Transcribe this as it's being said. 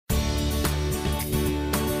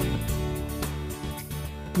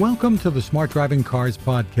Welcome to the Smart Driving Cars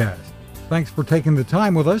podcast. Thanks for taking the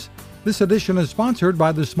time with us. This edition is sponsored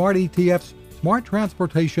by the Smart ETF's Smart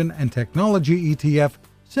Transportation and Technology ETF,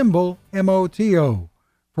 symbol MOTO.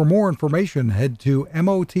 For more information, head to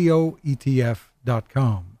motoetf.com.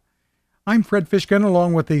 I'm Fred Fishkin,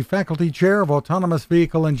 along with the Faculty Chair of Autonomous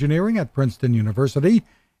Vehicle Engineering at Princeton University,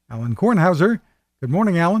 Alan Kornhauser. Good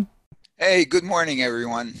morning, Alan. Hey, good morning,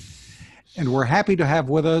 everyone. And we're happy to have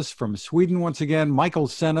with us from Sweden once again, Michael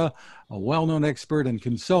Senna, a well-known expert and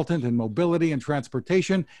consultant in mobility and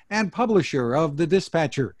transportation and publisher of The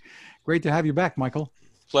Dispatcher. Great to have you back, Michael.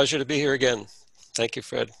 Pleasure to be here again. Thank you,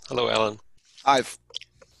 Fred. Hello, Alan.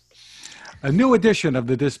 A new edition of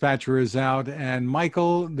The Dispatcher is out, and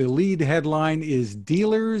Michael, the lead headline is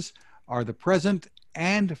 "Dealers are the present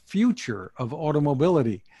and future of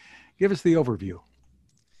automobility." Give us the overview.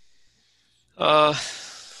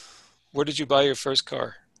 Where did you buy your first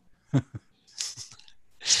car?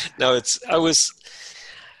 No,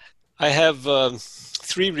 I have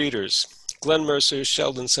three readers: Glenn Mercer,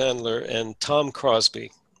 Sheldon Sandler, and Tom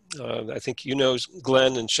Crosby. I think you know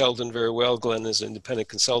Glenn and Sheldon very well. Glenn is an independent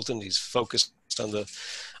consultant. He's focused on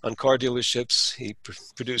car dealerships. He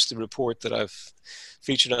produced the report that I've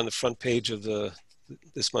featured on the front page of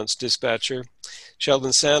this month's Dispatcher.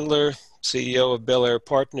 Sheldon Sandler, CEO of Bel Air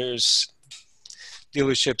Partners.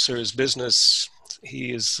 Dealerships are his business.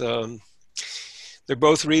 They're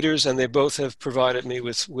both readers, and they both have provided me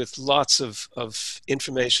with lots of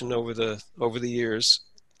information over the years.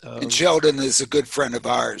 And Sheldon is a good friend of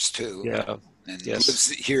ours too. Yeah, and yes. Lives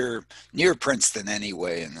here near Princeton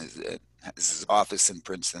anyway, and has his office in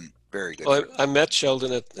Princeton. Very good. Well, I met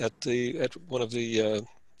Sheldon at one of the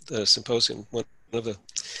symposium, one of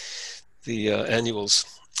the annuals,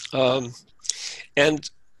 and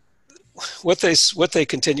what they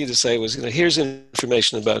continue to say was, here's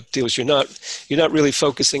information about dealers. You're not really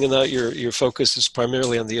focusing on that. Your focus is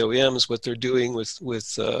primarily on the OEMs, what they're doing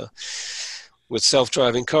with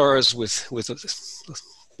self-driving cars, with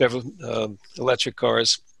electric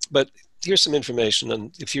cars. But here's some information,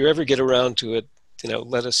 and if you ever get around to it,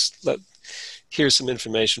 here's some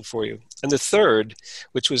information for you. And the third,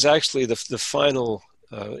 which was actually the final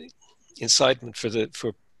incitement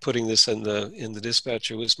for putting this in the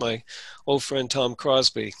Dispatcher, was my old friend Tom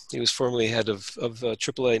Crosby. He was formerly head of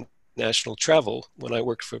AAA National Travel when I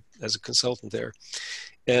worked as a consultant there.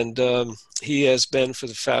 And he has been for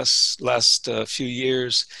the last few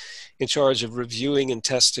years in charge of reviewing and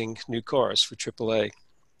testing new cars for AAA.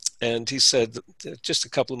 And he said just a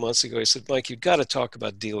couple of months ago, he said, "Mike, you've got to talk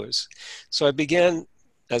about dealers." So I began,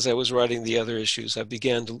 as I was writing the other issues, I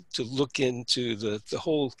began to look into the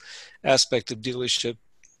whole aspect of dealership,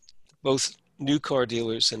 both new car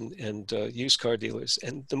dealers and used car dealers.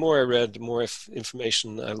 And the more I read, the more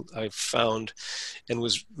information I found and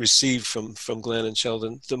was received from Glenn and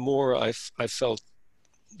Sheldon, the more I felt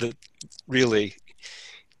that really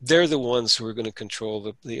they're the ones who are going to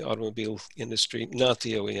control the automobile industry, not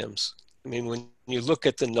the OEMs. I mean, when you look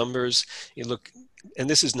at the numbers, and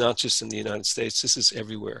this is not just in the United States, this is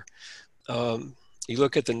everywhere. You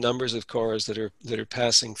look at the numbers of cars that are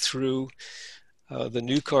passing through. The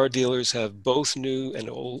new car dealers have both new and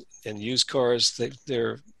old and used cars.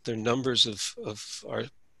 Their numbers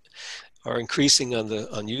are increasing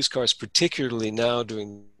on used cars, particularly now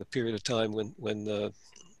during the period of time when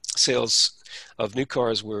sales of new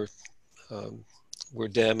cars were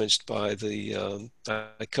damaged by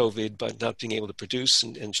by COVID, by not being able to produce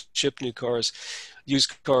and ship new cars.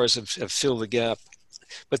 Used cars have filled the gap.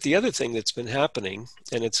 But the other thing that's been happening,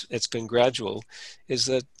 and it's been gradual, is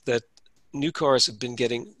that new cars have been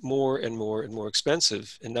getting more and more and more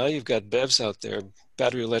expensive. And now you've got BEVs out there,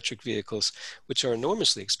 battery electric vehicles, which are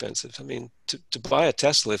enormously expensive. I mean, to buy a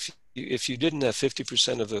Tesla, if you didn't have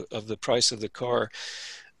 50% of the price of the car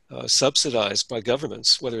subsidized by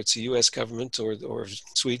governments, whether it's the U.S. government or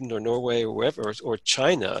Sweden or Norway or wherever, or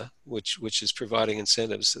China, which is providing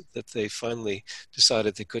incentives that they finally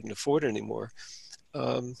decided they couldn't afford anymore.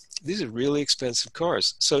 These are really expensive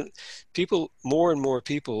cars. So more and more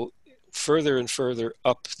people, further and further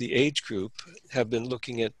up the age group, have been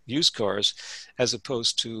looking at used cars as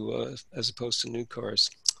opposed to new cars.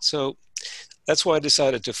 So that's why I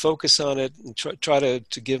decided to focus on it and try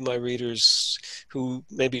to give my readers who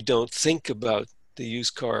maybe don't think about the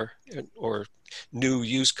used car or new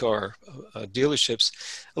used car dealerships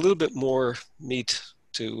a little bit more meat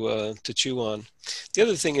to chew on. The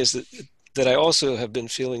other thing is that I also have been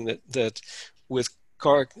feeling that with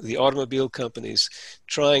the automobile companies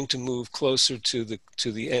trying to move closer to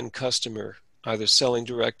the end customer, either selling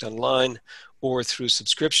direct online or through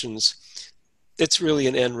subscriptions, it's really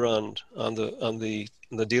an end run on the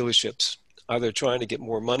dealerships, either trying to get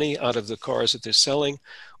more money out of the cars that they're selling,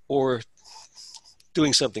 or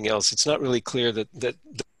doing something else. It's not really clear that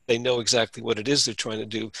they know exactly what it is they're trying to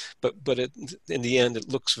do, but in the end, it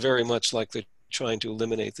looks very much like they're trying to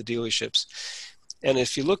eliminate the dealerships. And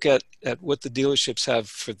if you look at what the dealerships have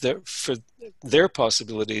for their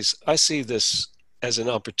possibilities, I see this as an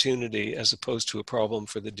opportunity as opposed to a problem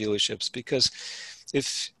for the dealerships. Because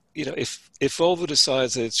if Volvo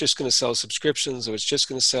decides that it's just going to sell subscriptions or it's just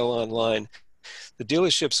going to sell online, the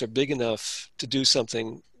dealerships are big enough to do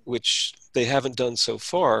something which they haven't done so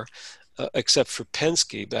far, except for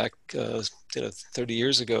Penske back 30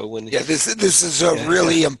 years ago when this is a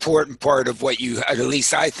really important part of what you, at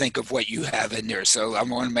least I think, of what you have in there. So I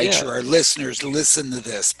want to make sure our listeners listen to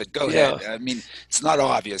this, but go ahead. I mean, it's not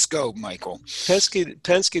obvious. Go, Michael.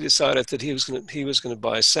 Penske decided that he was going to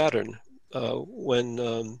buy Saturn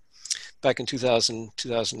when back in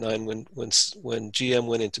 2009 when GM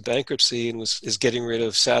went into bankruptcy and is getting rid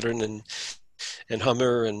of Saturn and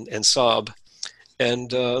Hummer and Saab,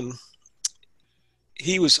 and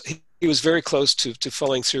he was very close to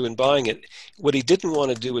following through and buying it. What he didn't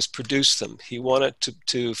want to do was produce them. He wanted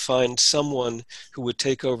to find someone who would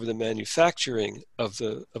take over the manufacturing of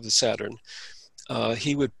the Saturn.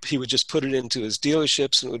 He would just put it into his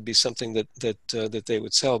dealerships, and it would be something that they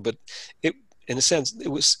would sell. But in a sense,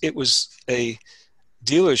 it was a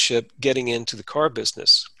dealership getting into the car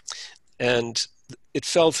business, and it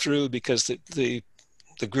fell through because the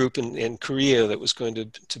group in Korea that was going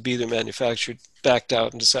to be their manufacturer backed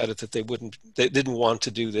out and decided that they didn't want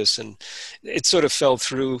to do this, and it sort of fell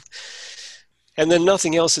through. And then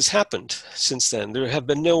nothing else has happened since then. There have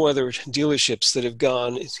been no other dealerships that have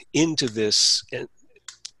gone into this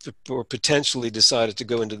or potentially decided to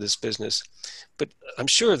go into this business. But I'm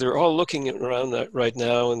sure they're all looking around that right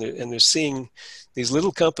now, and they're seeing these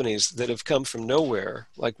little companies that have come from nowhere,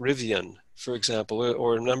 like Rivian, for example,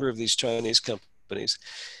 or a number of these Chinese companies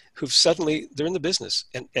who've suddenly, they're in the business.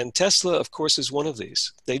 And Tesla, of course, is one of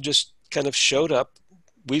these. They just kind of showed up.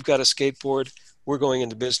 We've got a skateboard. We're going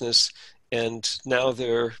into business. And now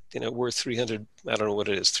they're, worth $300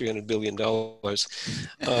 billion.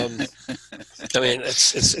 I mean,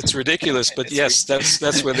 it's ridiculous, but yes,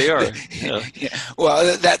 that's where they are. Yeah.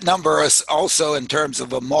 Well, that number is also in terms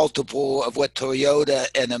of a multiple of what Toyota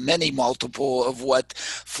and a many multiple of what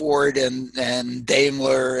Ford and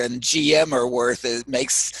Daimler and GM are worth. It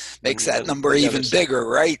makes that number even bigger,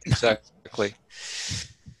 right? Exactly.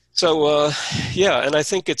 So, and I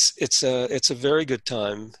think it's a very good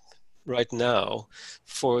time right now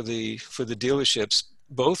for the dealerships,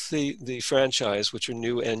 both the franchise, which are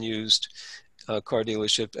new and used car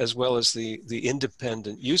dealership, as well as the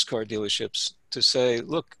independent used car dealerships, to say,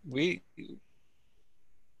 look, we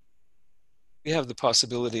have the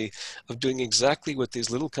possibility of doing exactly what these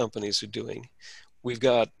little companies are doing. We've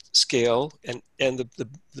got scale, and the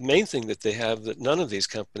main thing that they have that none of these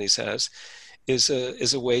companies has is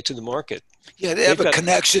a way to the market. Yeah, they have a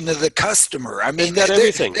connection to the customer. I mean, they've got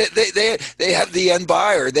everything. They have the end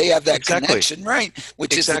buyer. They have that connection, right?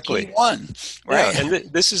 Which is the key one, right? Yeah,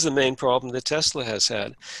 and this is the main problem that Tesla has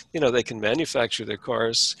had. They can manufacture their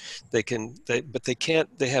cars, but they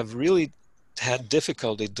can't. They have really had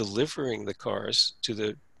difficulty delivering the cars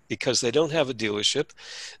because they don't have a dealership,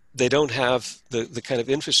 they don't have the kind of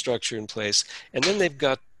infrastructure in place, and then they've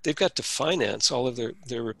got to finance all of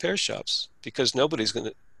their repair shops, because nobody's going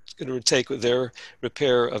to take their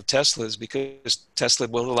repair of Teslas, because Tesla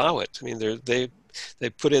won't allow it. I mean, they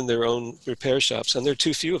put in their own repair shops, and there are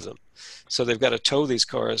too few of them, so they've got to tow these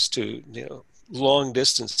cars to long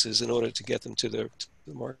distances in order to get them to the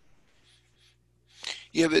market.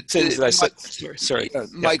 Yeah, but sorry,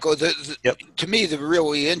 Michael. To me, the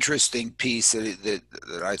really interesting piece that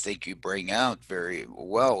I think you bring out very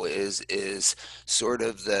well is sort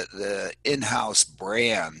of the in-house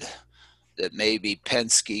brand that maybe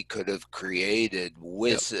Penske could have created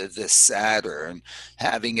with the Saturn,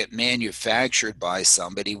 having it manufactured by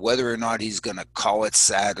somebody, whether or not he's going to call it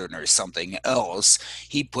Saturn or something else.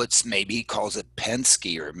 He calls it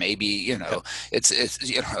Penske, or maybe, it's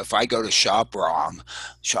if I go to Shop Wrong,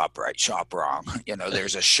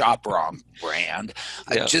 there's a Shop Wrong brand.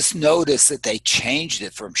 I just noticed that they changed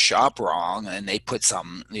it from Shop Wrong, and they put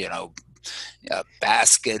some,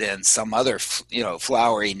 basket and some other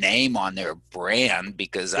flowery name on their brand,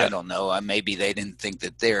 because I don't know, maybe they didn't think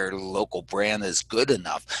that their local brand is good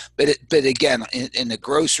enough. But again, in the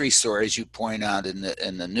grocery store, as you point out in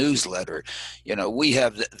the newsletter, we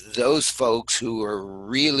have those folks who are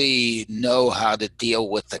really know how to deal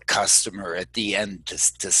with the customer at the end to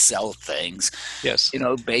sell things. Yes.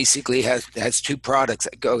 Basically has two products.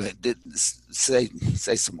 Go ahead, say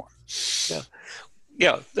some more.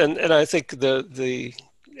 Yeah, and I think the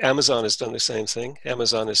Amazon has done the same thing.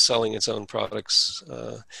 Amazon is selling its own products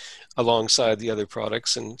alongside the other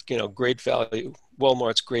products, and great value.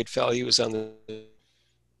 Walmart's great value is on the.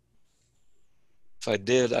 If I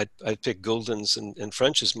did, I'd pick Gulden's and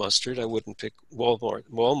French's mustard. I wouldn't pick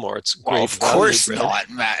Walmart's great value. Of course not.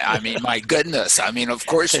 I mean, my goodness. I mean, of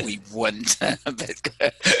course we wouldn't. Yeah,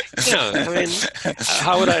 I mean,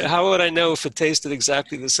 how would I know if it tasted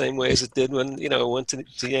exactly the same way as it did when went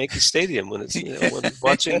to Yankee Stadium when it's when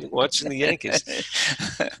watching the Yankees.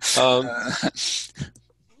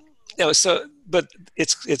 But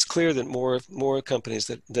it's clear that more companies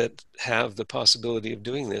that have the possibility of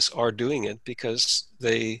doing this are doing it because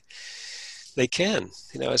they can.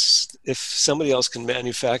 If somebody else can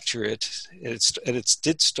manufacture it, it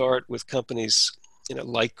did start with companies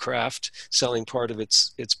like Kraft selling part of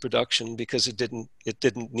its production because it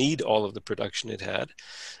didn't need all of the production it had.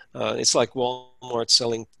 It's like Walmart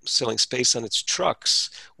selling space on its trucks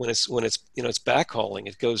when it's backhauling.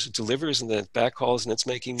 It delivers and then it backhauls and it's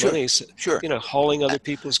making money. Sure. Hauling other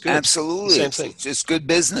people's goods. Absolutely, same thing. It's good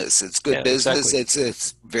business. It's good business. Exactly.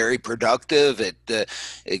 It's very productive.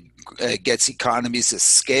 It gets economies of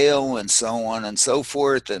scale and so on and so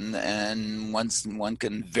forth, and one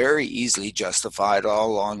can very easily justify it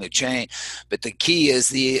all along the chain. But the key is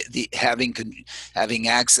the having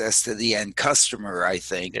access to the end customer, I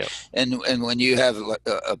think. Yeah. And when you have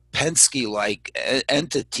a Penske-like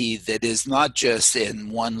entity that is not just in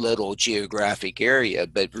one little geographic area,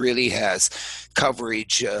 but really has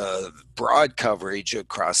coverage, broad coverage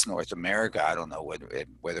across North America. I don't know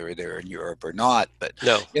whether they're in Europe or not, but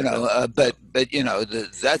no. But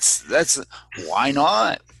that's why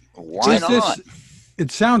not? Why not?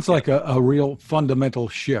 It sounds like a real fundamental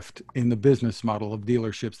shift in the business model of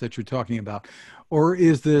dealerships that you're talking about, or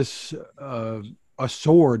is this a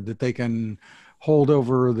sword that they can hold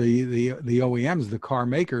over the OEMs, the car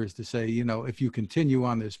makers, to say, if you continue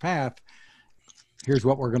on this path, here's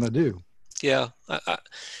what we're going to do? Yeah,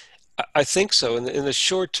 I think so. In the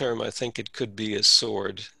short term, I think it could be a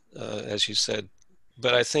sword, as you said.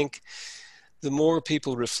 But I think the more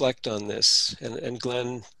people reflect on this, and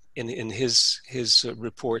Glenn, in his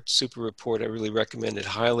report, super report, I really recommend it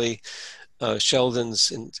highly.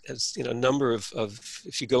 Sheldon's, as a number of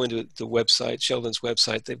if you go into the website, Sheldon's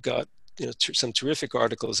website, they've got some terrific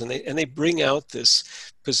articles, and they bring out this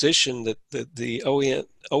position that the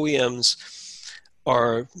OEMs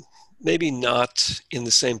are maybe not in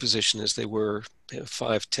the same position as they were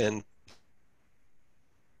 5, 10,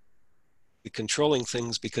 controlling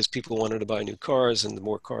things because people wanted to buy new cars, and the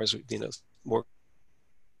more cars, more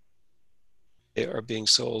they are being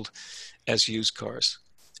sold as used cars.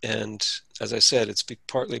 And as I said, it's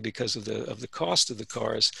partly because of the cost of the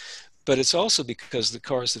cars, but it's also because the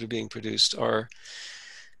cars that are being produced are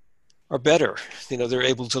better. They're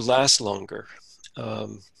able to last longer.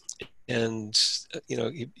 And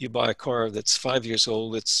you buy a car that's 5 years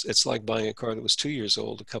old. It's like buying a car that was 2 years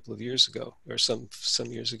old a couple of years ago, or some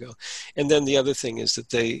years ago. And then the other thing is that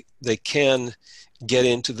they can get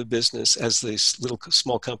into the business, as these little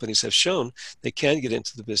small companies have shown. They can get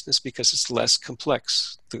into the business because it's less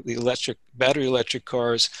complex. The battery electric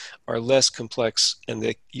cars are less complex,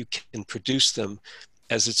 and you can produce them,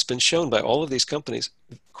 as it's been shown by all of these companies,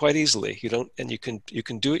 quite easily. You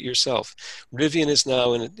can do it yourself. Rivian is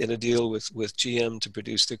now in a deal with GM to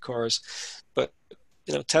produce their cars, but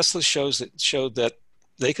Tesla showed that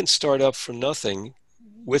they can start up from nothing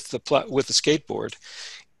with the skateboard,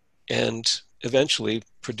 and eventually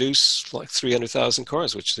produce like 300,000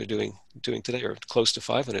 cars, which they're doing today, or close to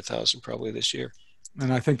 500,000 probably this year.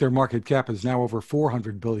 And I think their market cap is now over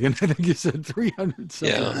 400 billion. I think you said 300.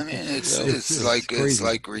 Yeah, I mean it's like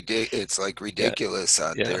ridiculous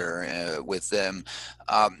out there with them.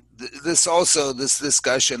 This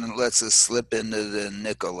discussion lets us slip into the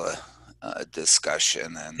Nikola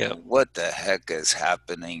discussion, and what the heck is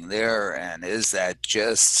happening there, and is that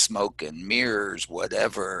just smoke and mirrors,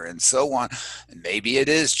 whatever, and so on. And maybe it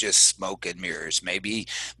is just smoke and mirrors. Maybe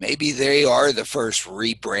they are the first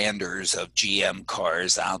rebranders of GM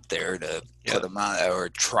cars out there to put them on, or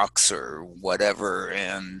trucks or whatever,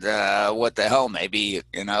 and what the hell, maybe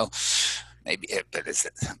maybe, but is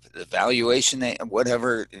it the valuation,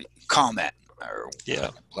 whatever, comment. Or,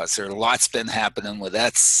 Yeah. plus, there are lots been happening with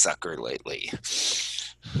that sucker lately.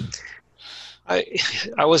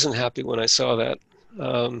 I wasn't happy when I saw that.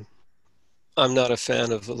 I'm not a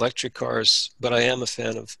fan of electric cars, but I am a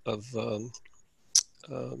fan of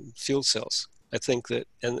fuel cells. I think that,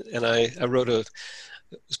 and I wrote it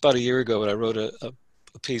was about a year ago, and I wrote a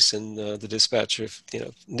piece in the Dispatcher.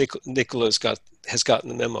 Nikola's has gotten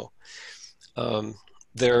the memo.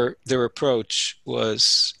 Their approach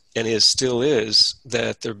was, and still is,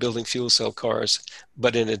 that they're building fuel cell cars,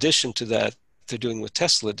 but in addition to that, they're doing what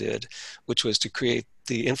Tesla did, which was to create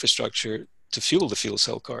the infrastructure to fuel the fuel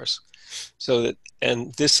cell cars. So that,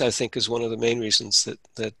 and this, I think, is one of the main reasons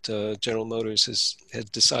that General Motors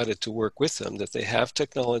had decided to work with them, that they have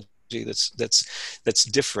technology that's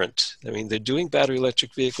different. I mean, they're doing battery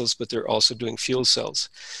electric vehicles, but they're also doing fuel cells.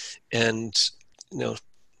 And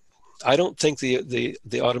I don't think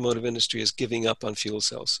the automotive industry is giving up on fuel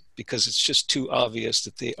cells, because it's just too obvious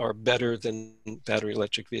that they are better than battery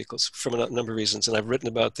electric vehicles from a number of reasons. And I've written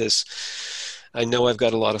about this. I know I've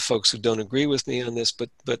got a lot of folks who don't agree with me on this, but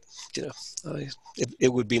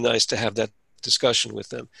it would be nice to have that discussion with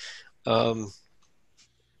them.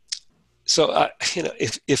 So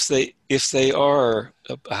if they are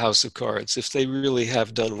a house of cards, if they really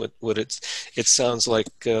have done what it sounds like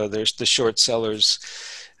there's the short sellers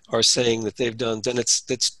are saying that they've done, then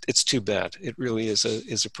it's too bad. It really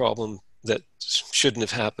is a problem that shouldn't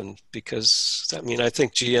have happened, because I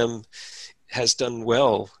think GM has done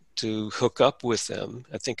well to hook up with them.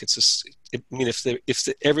 I think if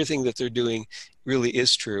everything that they're doing really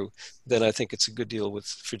is true, then I think it's a good deal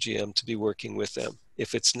for GM to be working with them.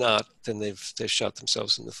 If it's not, then they've shot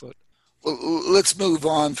themselves in the foot. Well, let's move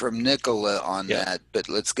on from Nikola on that, but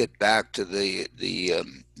let's get back to the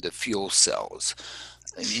fuel cells.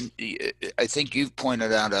 I mean, I think you've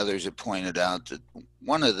pointed out, others have pointed out, that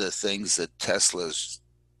one of the things that Tesla's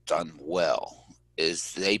done well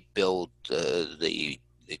is they built the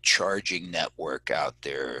charging network out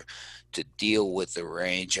there to deal with the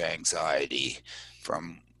range anxiety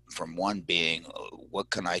from one being, what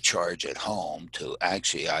can I charge at home, to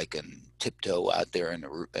actually I can tiptoe out there in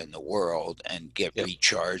the world and get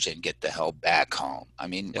recharged and get the hell back home. I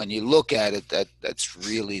mean, when you look at it, that's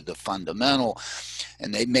really the fundamental,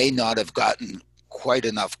 and they may not have gotten quite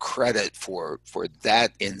enough credit for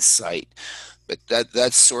that insight, but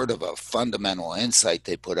that's sort of a fundamental insight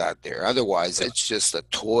they put out there. Otherwise, it's just a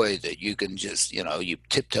toy that you can just, you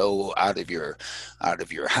tiptoe out of your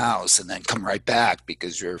house and then come right back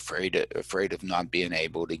because you're afraid of not being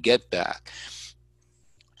able to get back.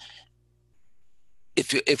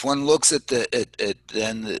 If one looks at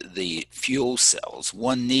the fuel cells,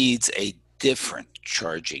 one needs a different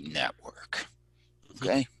charging network.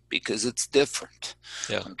 Okay. Because it's different.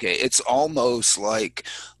 Yeah. Okay. It's almost like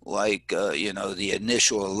the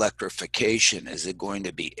initial electrification. Is it going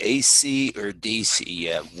to be AC or DC?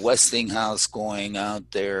 You have Westinghouse going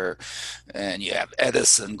out there, and you have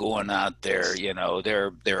Edison going out there.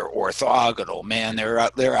 They're orthogonal, man.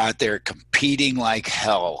 They're out there competing like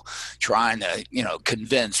hell, trying to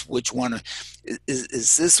convince which one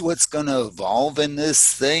is this what's going to evolve in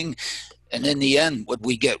this thing. And in the end, what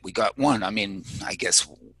we got one. I mean, I guess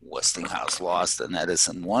Westinghouse lost and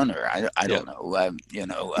Edison won, or I don't know.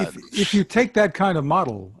 If you take that kind of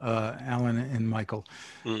model, Alan and Michael,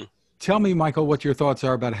 tell me, Michael, what your thoughts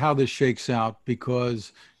are about how this shakes out,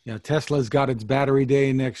 because Tesla's got its battery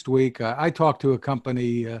day next week. I talked to a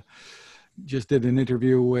company, just did an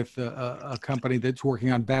interview with a company that's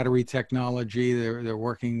working on battery technology. They're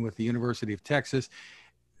working with the University of Texas.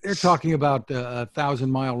 They're talking about a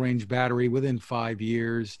 1,000-mile range battery within 5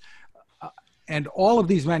 years. And all of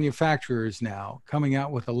these manufacturers now coming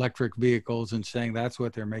out with electric vehicles and saying that's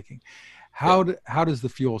what they're making. How does the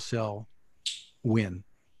fuel cell win?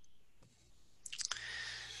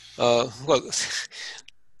 Well,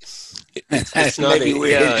 it's not.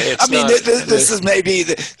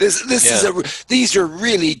 These are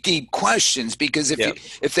really deep questions, because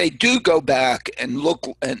if they do go back and look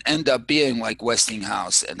and end up being like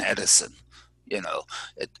Westinghouse and Edison,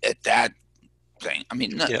 at that thing, I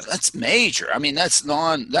mean, that's major. I mean, that's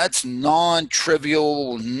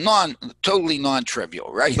non-trivial, totally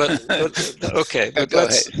non-trivial, right? But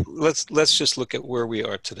let's just look at where we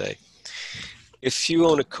are today. If you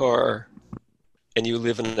own a car and you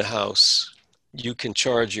live in a house, you can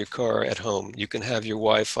charge your car at home. You can have your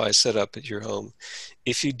Wi-Fi set up at your home.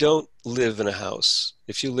 If you don't live in a house,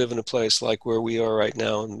 if you live in a place like where we are right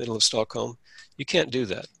now in the middle of Stockholm, you can't do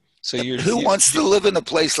that. So you're Who wants to live in a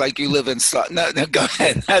place like you live in? No, go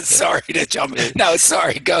ahead. Sorry to jump. No,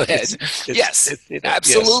 sorry. Go ahead. Yes,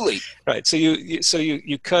 absolutely. Yes. Right. So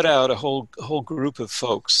you cut out a whole group of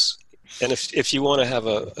folks, and if you want to have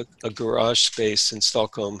a garage space in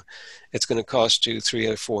Stockholm, it's going to cost you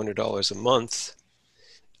 $300 or $400 a month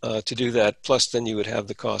to do that. Plus, then you would have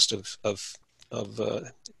the cost of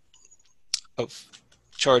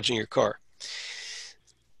charging your car.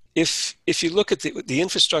 If you look at the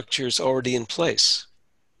infrastructure is already in place.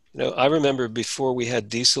 I remember before we had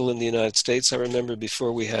diesel in the United States. I remember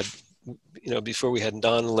before we had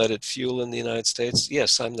non-leaded fuel in the United States.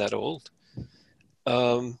 Yes, I'm that old.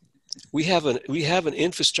 We have an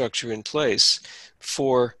infrastructure in place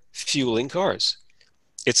for fueling cars.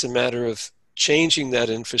 It's a matter of changing that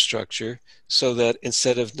infrastructure so that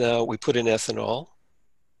instead of now we put in ethanol.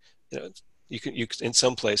 You can in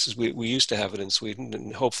some places we used to have it in Sweden,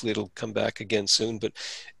 and hopefully it'll come back again soon. But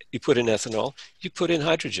you put in ethanol, you put in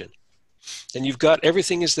hydrogen, and you've got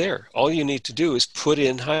everything is there. All you need to do is put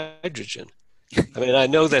in hydrogen. I mean, I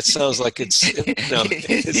know that sounds like it's that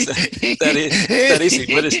easy,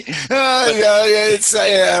 but it's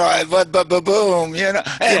boom,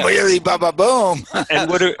 and really boom.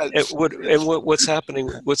 And what's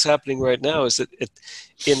happening right now is that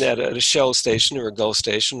at a Shell station or a Gulf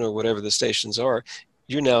station or whatever the stations are,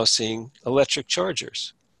 you're now seeing electric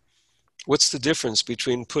chargers. What's the difference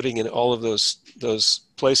between putting in all of those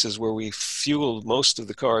places where we fuel most of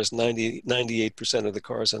the cars, 98% of the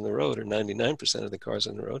cars on the road, or 99% of the cars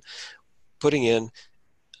on the road, putting in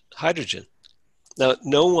hydrogen? Now,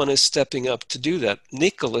 no one is stepping up to do that.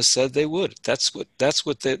 Nikola said they would.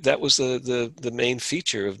 That was the main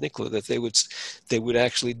feature of Nikola, that they would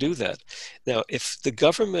actually do that. Now, if the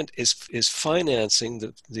government is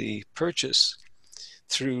financing the purchase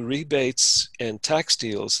through rebates and tax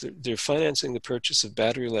deals, they're financing the purchase of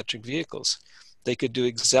battery electric vehicles. They could do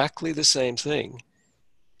exactly the same thing,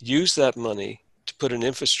 use that money to put an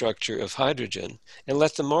infrastructure of hydrogen, and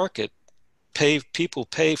let the market pay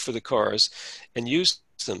for the cars and use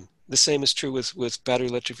them. The same is true with battery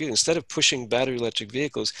electric vehicles. Instead of pushing battery electric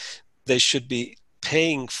vehicles, they should be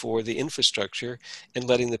paying for the infrastructure and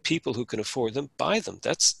letting the people who can afford them buy them.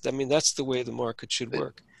 That's the way the market should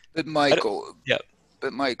work. But Michael,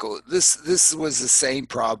 this was the same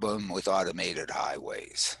problem with automated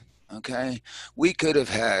highways. Okay, we could have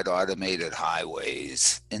had automated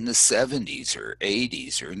highways in the 70s or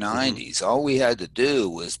 80s or 90s. Mm-hmm. All we had to do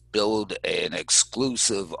was build an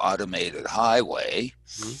exclusive automated highway.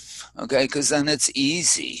 Mm-hmm. Okay, because then it's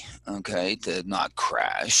easy, okay, to not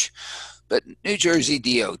crash. But New Jersey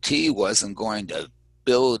DOT wasn't going to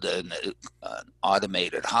build an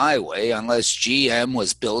automated highway unless GM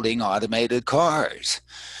was building automated cars.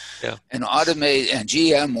 Yeah. And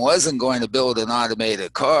GM wasn't going to build an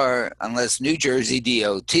automated car unless New Jersey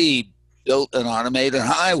DOT built an automated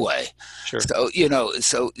highway. Sure.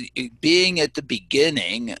 So being at the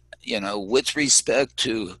beginning, with respect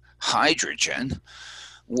to hydrogen,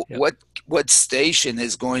 what station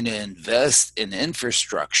is going to invest in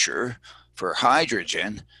infrastructure for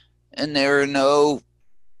hydrogen? And there are no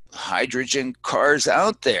hydrogen cars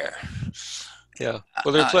out there. Yeah.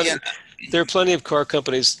 Well, there are plenty. There are plenty of car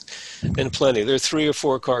companies, there are 3 or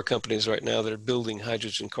 4 car companies right now that are building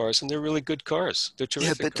hydrogen cars, and they're really good cars. They're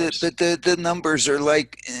terrific cars. But the numbers are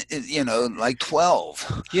like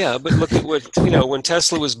 12. Yeah, but look at what, when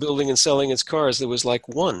Tesla was building and selling its cars, there was like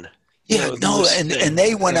 1. And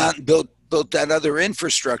they went out and built that other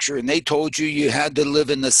infrastructure, and they told you had to live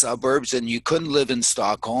in the suburbs and you couldn't live in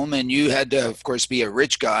Stockholm, and you had to, of course, be a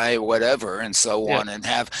rich guy or whatever and so on, and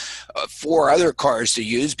have 4 other cars to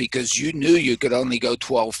use because you knew you could only go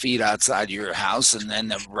 12 feet outside your house and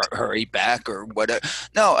then hurry back or whatever.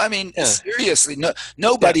 No, I mean, seriously,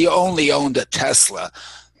 nobody only owned a Tesla,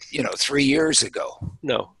 3 years ago.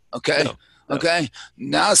 No. Okay. No. Okay.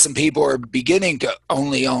 Now some people are beginning to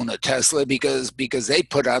only own a Tesla because they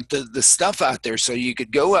put out the stuff out there so you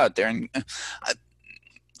could go out there and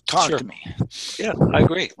talk to me. Yeah, I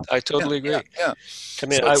agree. I totally agree. Yeah. I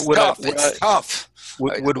mean, so it's tough.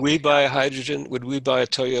 Would we buy a hydrogen? Would we buy a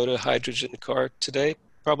Toyota hydrogen car today?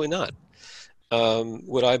 Probably not.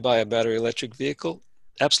 Would I buy a battery electric vehicle?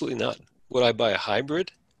 Absolutely not. Would I buy a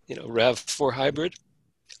hybrid? RAV4 hybrid?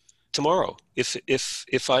 Tomorrow,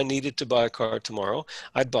 if I needed to buy a car tomorrow,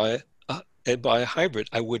 I'd buy a hybrid.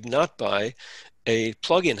 I would not buy a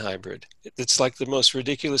plug-in hybrid. It's like the most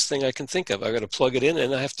ridiculous thing I can think of. I got to plug it in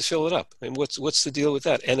and I have to fill it up. I mean, what's the deal with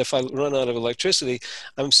that? And if I run out of electricity,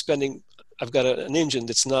 I've got an engine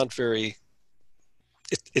that's not very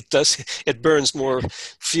it does, it burns more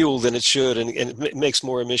fuel than it should, and it makes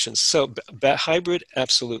more emissions. So hybrid,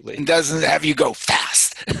 absolutely. It doesn't have you go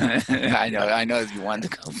fast. I know you want to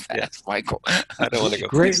go fast, Michael. I don't want to go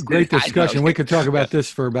fast. Great discussion. We could talk about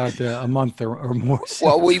this for about a month or more. So.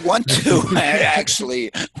 Well, we want to.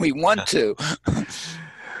 Actually, we want to.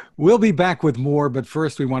 We'll be back with more, but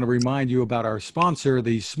first we want to remind you about our sponsor,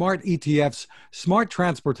 the Smart ETF's Smart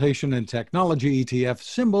Transportation and Technology ETF,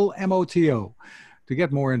 symbol MOTO. To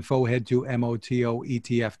get more info, head to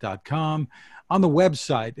motoetf.com. On the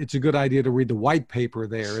website, it's a good idea to read the white paper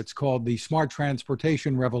there. It's called the Smart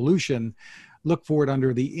Transportation Revolution. Look for it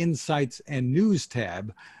under the Insights and News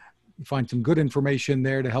tab. You find some good information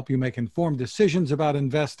there to help you make informed decisions about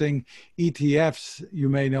investing. ETFs, you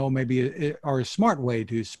may know, maybe are a smart way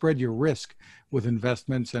to spread your risk with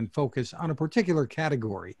investments and focus on a particular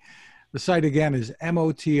category. The site again is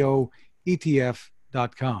motoetf.com.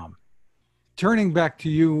 Turning back to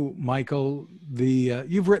you, Michael,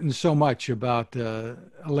 you've written so much about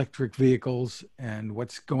electric vehicles and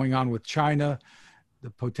what's going on with China, the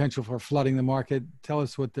potential for flooding the market. Tell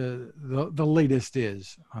us what the latest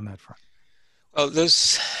is on that front. Well,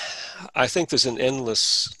 I think there's an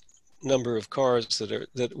endless number of cars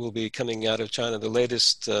that will be coming out of China. The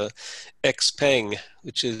latest XPeng,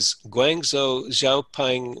 which is Guangzhou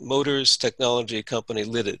Xiaopeng Motors Technology Company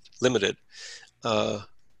Limited.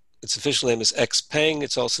 Its official name is XPeng.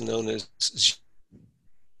 It's also known as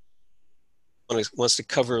wants to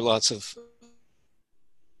cover lots of,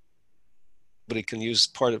 but he can use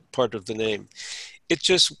part of the name. It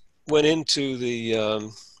just went into the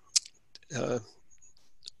an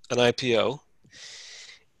IPO.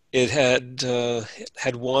 It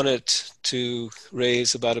had wanted to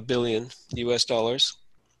raise about $1 billion US,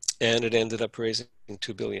 and it ended up raising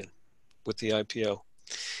 $2 billion with the IPO.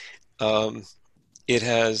 It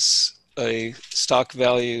has a stock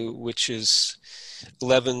value which is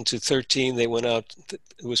 11 to 13. They went out. It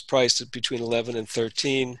was priced at between 11 and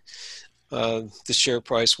 13. The share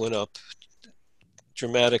price went up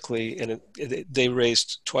dramatically, and they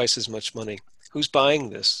raised twice as much money. Who's buying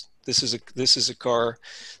this? This is a car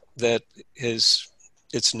that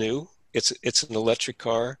it's new. It's an electric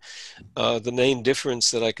car. The main difference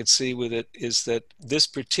that I could see with it is that this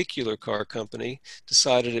particular car company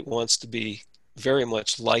decided it wants to be very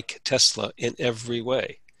much like Tesla in every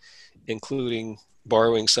way, including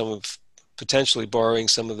potentially borrowing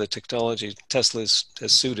some of the technology Tesla has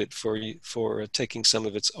suited for taking some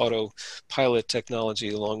of its autopilot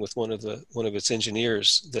technology along with one of its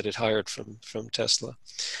engineers that it hired from Tesla.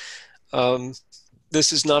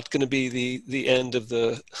 This is not going to be the end of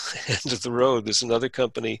the road. There's another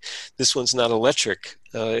company. This one's not electric.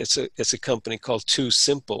 It's a company called Too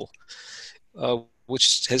Simple,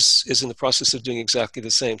 which is in the process of doing exactly the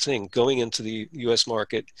same thing, going into the U.S.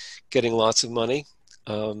 market, getting lots of money,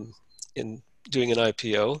 in doing an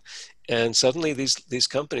IPO, and suddenly these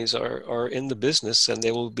companies are in the business, and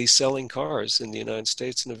they will be selling cars in the United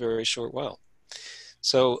States in a very short while.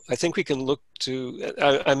 So I think we can look to,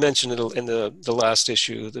 I mentioned it in the last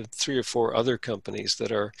issue, the 3 or 4 other companies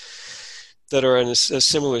that are in a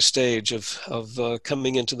similar stage of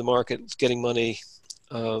coming into the market, getting money,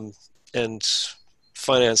 and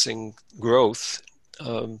financing growth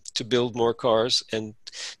to build more cars, and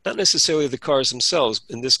not necessarily the cars themselves,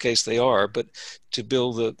 in this case they are, but to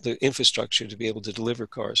build the infrastructure to be able to deliver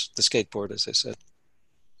cars, the skateboard, as I said.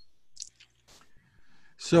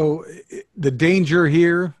 So the danger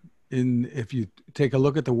here, if you take a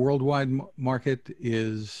look at the worldwide market,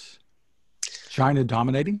 is China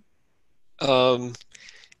dominating? Well,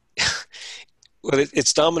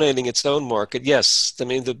 it's dominating its own market, yes. I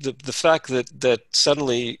mean, the fact that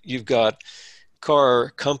suddenly you've got car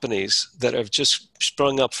companies that have just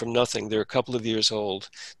sprung up from nothing. They're a couple of years old.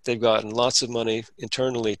 They've gotten lots of money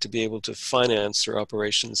internally to be able to finance their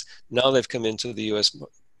operations. Now they've come into the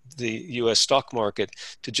U.S. stock market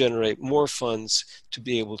to generate more funds to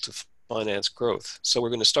be able to finance growth. So we're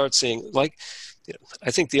going to start seeing, I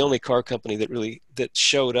think the only car company that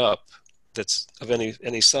showed up that's of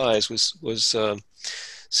any size was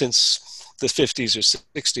since the 50s or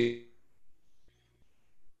 60s,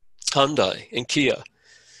 Hyundai and Kia,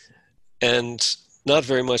 and not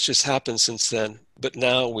very much has happened since then. But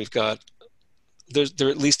now there are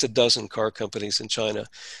at least a dozen car companies in China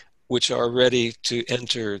which are ready to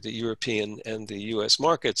enter the European and the U.S.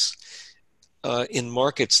 markets, in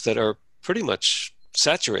markets that are pretty much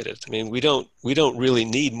saturated. I mean, we don't really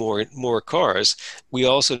need more cars. We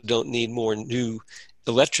also don't need more new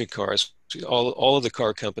electric cars. All of the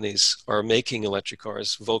car companies are making electric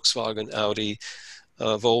cars: Volkswagen, Audi,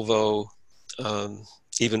 Volvo,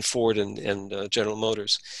 even Ford and General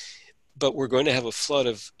Motors. But we're going to have a flood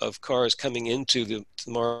of cars coming into the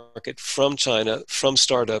market from China, from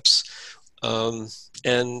startups.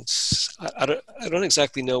 And I don't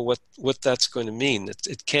exactly know what that's going to mean.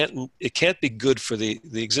 It can't be good for the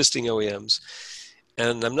existing OEMs,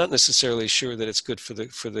 and I'm not necessarily sure that it's good for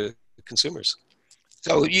the consumers.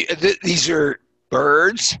 So these are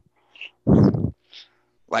birds,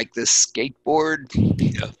 like the skateboard.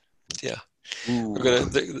 Yeah. Ooh.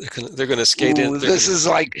 They're gonna skate in. This is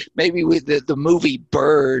like maybe with the movie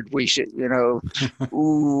Bird. We should,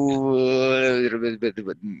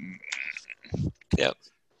 Yeah.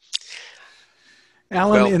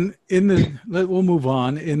 Alan, we'll move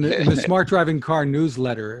on. In the Smart Driving Car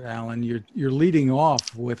newsletter, Alan, you're leading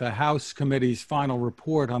off with a House committee's final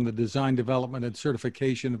report on the design, development, and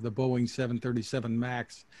certification of the Boeing 737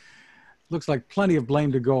 MAX. Looks like plenty of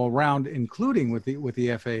blame to go around, including with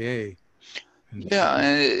the FAA. Yeah,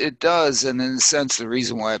 and it does, and in a sense, the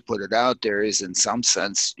reason why I put it out there is, in some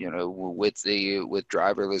sense, with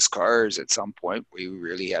driverless cars, at some point we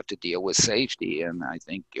really have to deal with safety, and I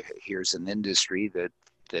think here's an industry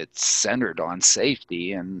that's centered on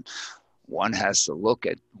safety, and one has to look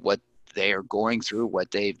at what they are going through, what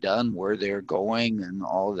they've done, where they're going, and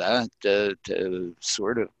all that to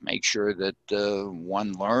sort of make sure that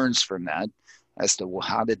one learns from that as to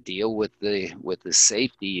how to deal with the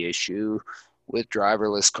safety issue with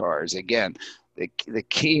driverless cars. Again, the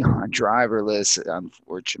key on driverless,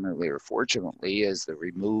 unfortunately or fortunately, is the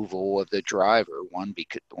removal of the driver. One,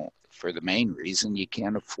 because for the main reason you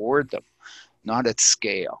can't afford them, not at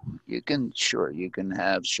scale. You can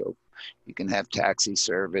have taxi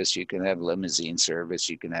service, you can have limousine service,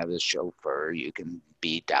 you can have a chauffeur, you can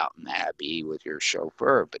be Downton Abbey with your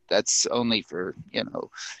chauffeur, but that's only for,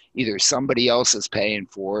 either somebody else is paying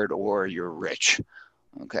for it or you're rich.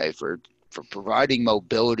 Okay, for providing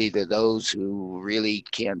mobility to those who really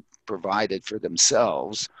can't provide it for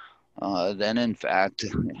themselves, then in fact,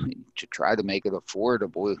 to try to make it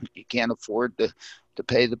affordable, you can't afford to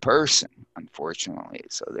pay the person, unfortunately.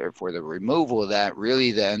 So therefore, the removal of that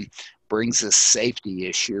really then brings a safety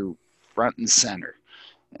issue front and center.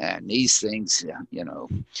 And these things,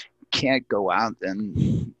 can't go out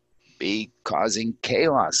and be causing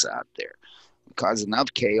chaos out there. Cause enough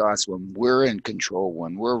chaos when we're in control,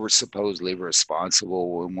 when we're supposedly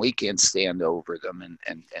responsible, when we can stand over them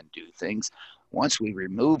and do things. Once we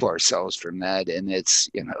remove ourselves from that, and it's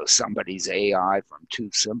somebody's AI from Too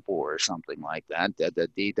Simple or something like that,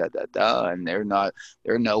 and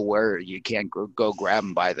they're nowhere. You can't go grab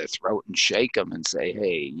them by the throat and shake them and say,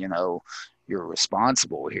 hey, you're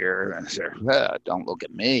responsible here, and say, don't look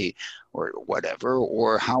at me, or whatever.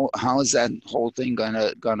 Or how is that whole thing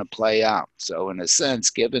gonna play out? So in a sense,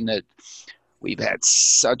 given that we've had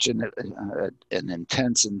such an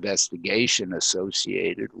intense investigation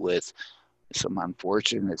associated with some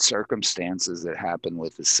unfortunate circumstances that happened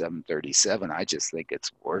with the 737, I just think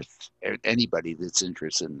it's worth anybody that's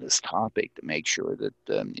interested in this topic to make sure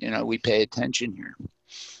that we pay attention here.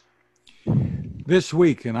 This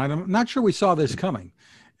week, and I'm not sure we saw this coming,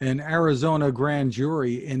 an Arizona grand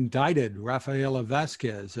jury indicted Rafaela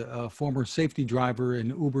Vasquez, a former safety driver in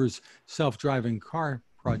Uber's self-driving car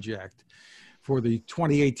project, for the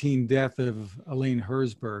 2018 death of Elaine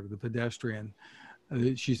Herzberg, the pedestrian.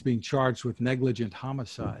 She's being charged with negligent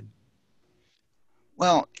homicide.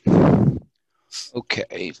 Well,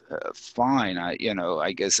 okay, fine.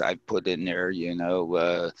 I guess I put in there,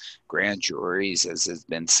 grand juries, as has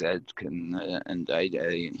been said, can indict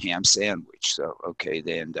a ham sandwich. So, okay,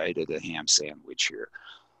 they indicted a ham sandwich here.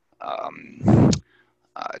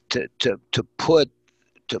 To put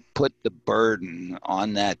the burden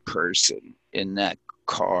on that person in that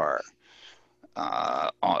car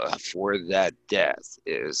for that death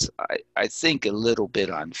is, I think, a little bit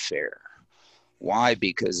unfair. Why?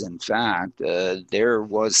 Because in fact, there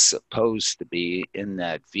was supposed to be in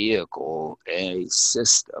that vehicle a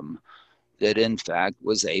system that in fact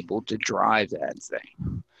was able to drive that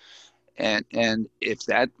thing. And if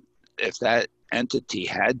that entity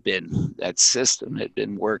that system had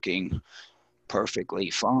been working perfectly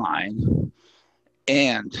fine,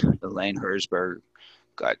 and Elaine Herzberg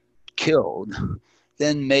got killed,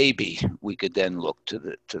 then maybe we could then look to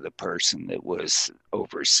the person that was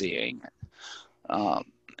overseeing it.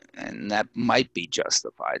 And that might be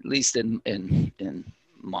justified, at least in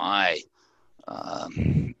my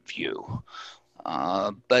view.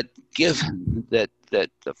 But given that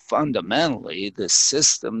fundamentally the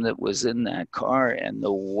system that was in that car and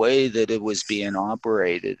the way that it was being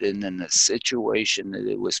operated and in the situation that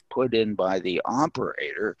it was put in by the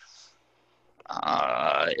operator,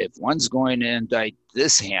 If one's going to indict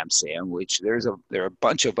this ham sandwich, there are a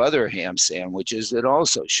bunch of other ham sandwiches that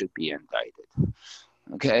also should be indicted.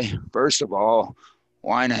 Okay, first of all,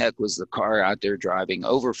 why in the heck was the car out there driving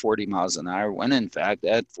over 40 miles an hour when in fact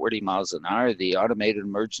at 40 miles an hour the automated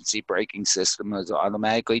emergency braking system was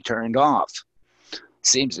automatically turned off?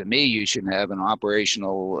 Seems to me you should have an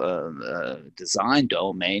operational design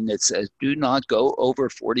domain that says do not go over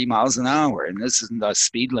 40 miles an hour. And this isn't a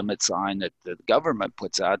speed limit sign that the government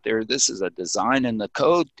puts out there. This is a design in the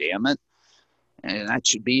code, damn it. And that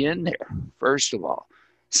should be in there, first of all.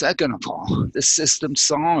 Second of all, the system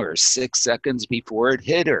saw her 6 seconds before it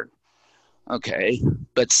hit her. Okay,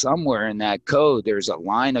 but somewhere in that code, there's a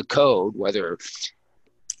line of code, whether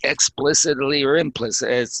explicitly or implicit,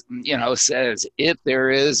 as you know, says if there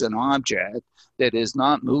is an object that is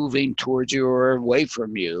not moving towards you or away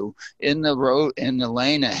from you in the road in the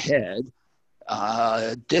lane ahead,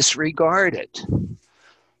 disregard it,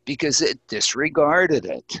 because it disregarded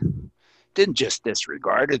it. Didn't just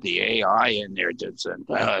disregard it. The AI in there just said,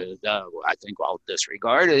 I think I'll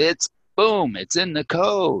disregard it. It's boom, it's in the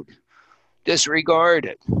code. Disregard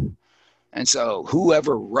it. And so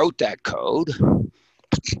whoever wrote that code,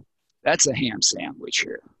 that's a ham sandwich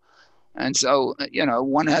here. And so, you know,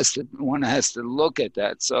 one has to look at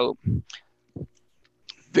that. So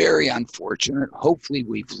very unfortunate. Hopefully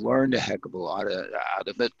we've learned a heck of a lot out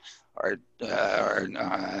of it. Our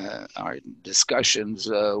discussions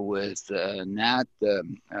with Nat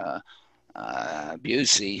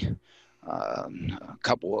Busey a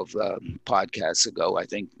couple of podcasts ago, I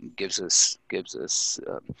think gives us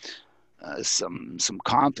some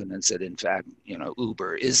confidence that in fact, you know,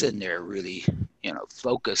 Uber is in there really, you know,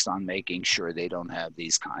 focused on making sure they don't have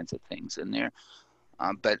these kinds of things in there.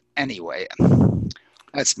 But anyway,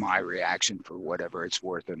 that's my reaction for whatever it's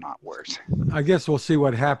worth or not worth. I guess we'll see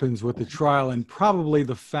what happens with the trial, and probably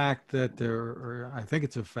the fact that I think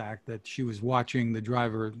it's a fact that she was watching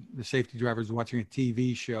the safety driver was watching a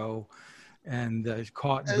TV show and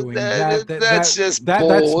caught doing that. That's just bull.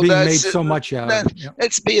 That's being made so much out of it. Yep.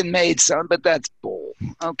 It's being made some, but that's bull.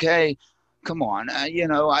 Okay. Come on. You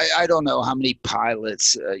know, I don't know how many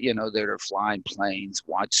pilots, you know, that are flying planes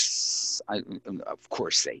watch. Of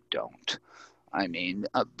course they don't. I mean,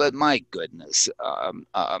 but my goodness,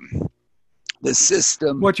 the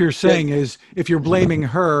system. What you're saying is, if you're blaming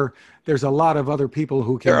her, there's a lot of other people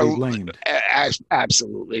who can be blamed.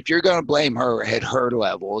 Absolutely. If you're going to blame her at her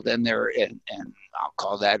level, then and I'll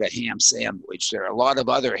call that a ham sandwich. There are a lot of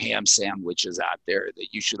other ham sandwiches out there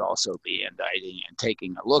that you should also be indicting and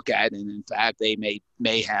taking a look at. And in fact, they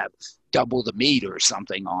may have double the meat or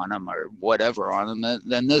something on them or whatever on them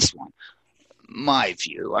than this one. My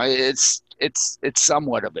view, it's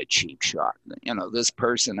somewhat of a cheap shot. You know, this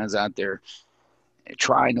person is out there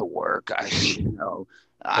trying to work.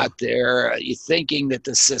 Out there, you thinking that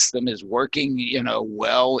the system is working, you know,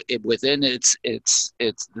 well within its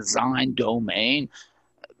design domain,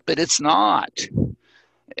 but it's not.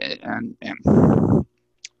 And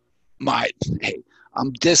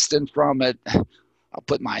I'm distant from it. I'll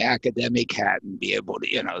put my academic hat and be able to,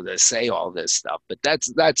 you know, to say all this stuff. But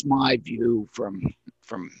that's my view from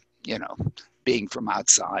you know, being from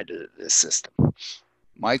outside of the system.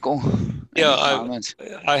 Michael? Yeah,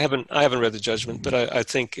 I haven't read the judgment, but I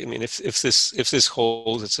think, I mean, if this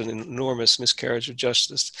holds, it's an enormous miscarriage of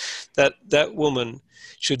justice. That woman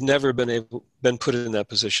should never have been put in that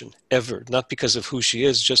position, ever. Not because of who she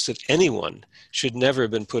is, just that anyone should never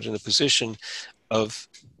have been put in a position of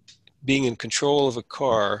being in control of a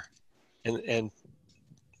car, and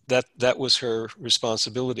that was her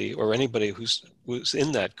responsibility, or anybody who's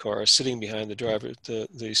in that car sitting behind the driver at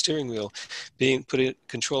the steering wheel, being put in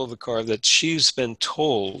control of a car that she's been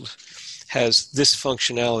told has this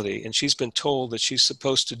functionality, and she's been told that she's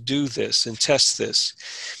supposed to do this and test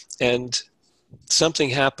this, and something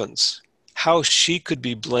happens. How she could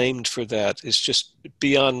be blamed for that is just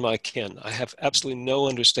beyond my ken. I have absolutely no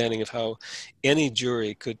understanding of how any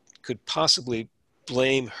jury could possibly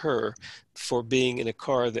blame her for being in a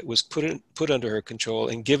car that was put under her control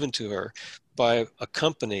and given to her by a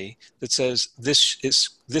company that says this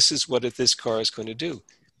is what this car is going to do.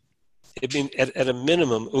 I mean, at a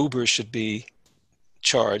minimum, Uber should be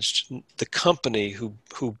charged. The company who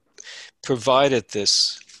provided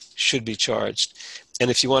this should be charged. And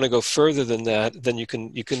if you want to go further than that, then you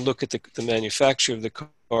can look at the manufacturer of the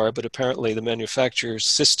car, but apparently the manufacturer's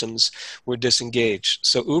systems were disengaged.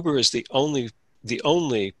 So Uber is the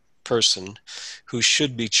only person who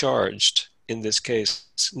should be charged in this case,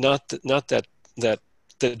 not that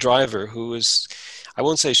the driver who is, I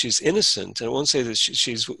won't say she's innocent, and I won't say that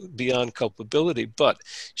she's beyond culpability, but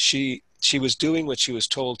she she was doing what she was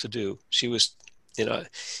told to do. She was, you know,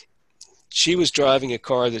 she was driving a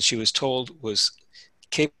car that she was told was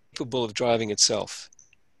capable of driving itself,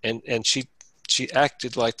 and she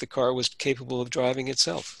acted like the car was capable of driving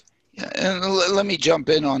itself. Yeah, and let me jump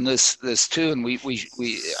in on this too, and we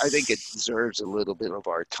I think it deserves a little bit of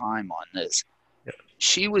our time on this. Yeah.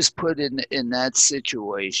 She was put in that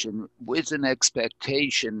situation with an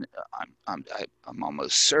expectation. I'm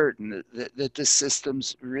almost certain that the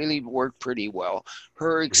systems really work pretty well.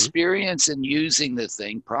 Her experience in using the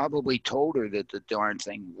thing probably told her that the darn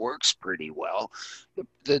thing works pretty well.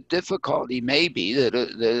 The difficulty may be that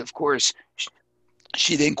of course,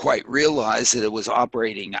 she didn't quite realize that it was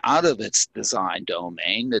operating out of its design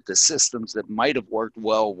domain, that the systems that might have worked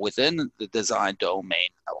well within the design domain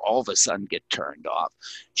all of a sudden get turned off.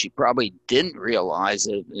 She probably didn't realize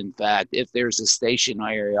that, in fact, if there's a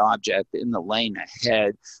stationary object in the lane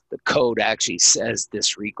ahead, the code actually says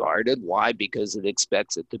disregarded. Why? Because it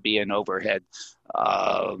expects it to be an overhead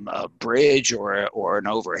a bridge or an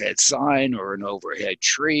overhead sign or an overhead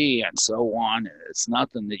tree and so on. It's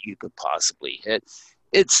nothing that you could possibly hit.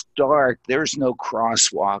 It's dark. There's no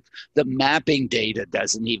crosswalk. The mapping data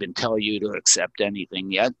doesn't even tell you to accept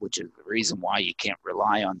anything yet, which is the reason why you can't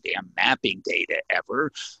rely on damn mapping data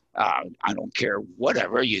ever. I don't care,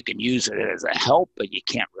 whatever. You can use it as a help, but you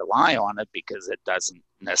can't rely on it because it doesn't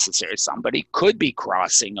necessarily. Somebody could be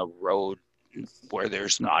crossing a road where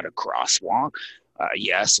there's not a crosswalk.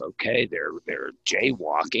 Yes, okay, they're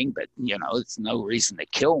jaywalking, but it's no reason to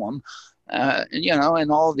kill them.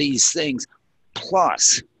 And all these things.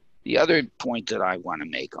 Plus, the other point that I want to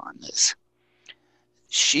make on this,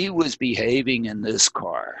 she was behaving in this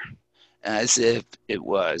car as if it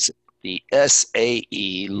was the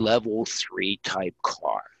SAE level 3 type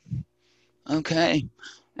car. Okay?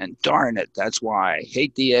 And darn it, that's why I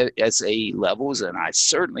hate the SAE levels, and I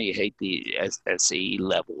certainly hate the SAE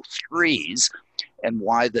level 3s, and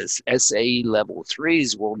why the SAE level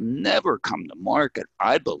 3s will never come to market,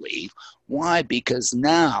 I believe. Why? Because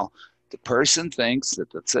now the person thinks that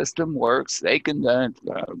the system works, they can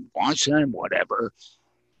launch them, whatever.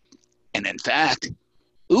 And in fact,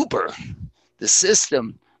 Uber, the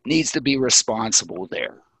system needs to be responsible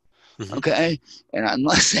there. Okay? And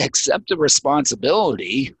unless they accept the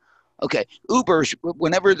responsibility, okay, Uber,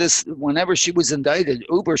 whenever she was indicted,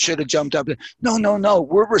 Uber should have jumped up and, no,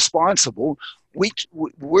 we're responsible.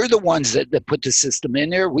 We're the ones that put the system in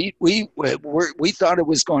there. We thought it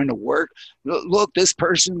was going to work. Look, this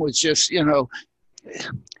person was just,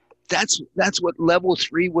 that's what level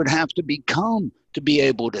 3 would have to become to be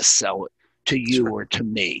able to sell it to you or to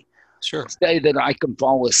me. Sure. Say that I can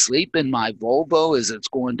fall asleep in my Volvo as it's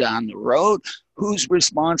going down the road. Who's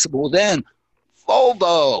responsible then?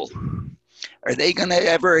 Volvo. Are they going to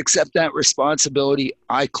ever accept that responsibility?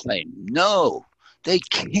 I claim no, they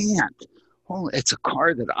can't. Well, it's a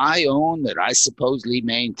car that I own, that I supposedly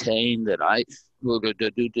maintain, that I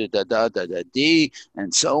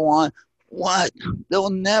and so on. What? They'll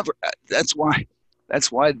never. That's why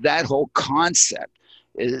that whole concept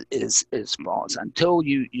is false until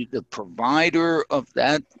you the provider of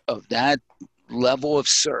that level of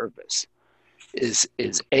service is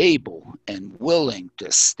able and willing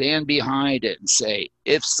to stand behind it and say,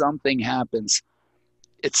 if something happens,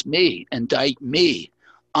 it's me, indict me.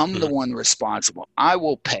 I'm the one responsible. I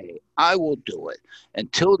will pay. I will do it.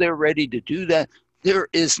 Until they're ready to do that, there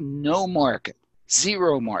is no market,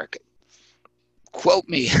 zero market. Quote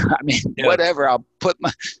me. I mean, whatever. I'll put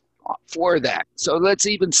my for that. So let's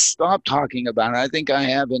even stop talking about it. I think I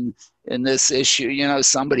have in this issue,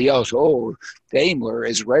 somebody else, Daimler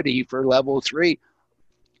is ready for level 3.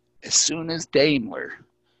 As soon as Daimler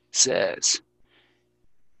says,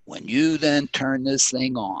 when you then turn this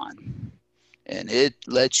thing on and it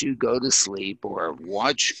lets you go to sleep or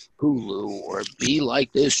watch Hulu or be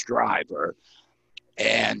like this driver,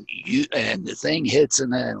 and the thing hits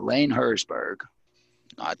in Lane Hersberg,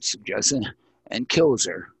 not suggesting, and kills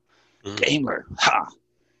her, Daimler,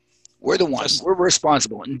 we're the ones. We're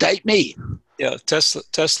responsible. Indict me. Yeah,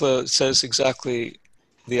 Tesla says exactly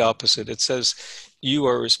the opposite. It says you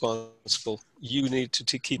are responsible. You need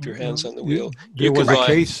to keep your hands on the wheel. There was a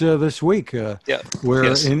case this week where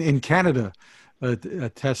in Canada, a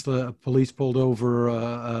Tesla police pulled over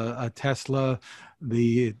a Tesla.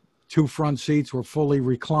 The 2 front seats were fully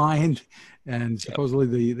reclined, and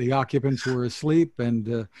supposedly the occupants were asleep,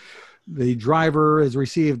 and the driver has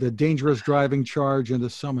received a dangerous driving charge and a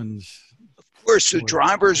summons. Of course, the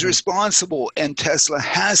driver is responsible, and Tesla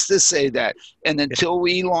has to say that. And until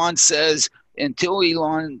Elon says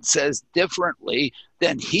differently,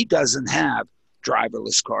 then he doesn't have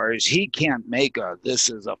driverless cars. He can't make this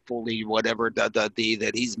is a fully whatever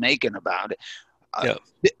that he's making about it. Yeah.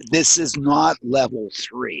 This is not level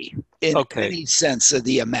 3 in Okay. any sense of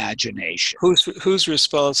the imagination. Who's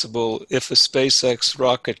responsible if a SpaceX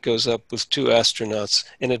rocket goes up with 2 astronauts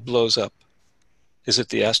and it blows up? Is it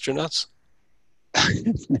the astronauts?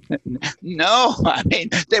 No, I mean,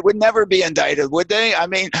 they would never be indicted, would they? I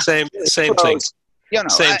mean, same thing. You know,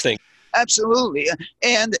 same thing. Absolutely.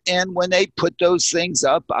 And when they put those things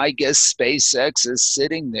up, I guess SpaceX is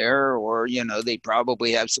sitting there, or, you know, they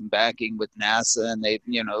probably have some backing with NASA and they,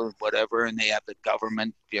 you know, whatever, and they have the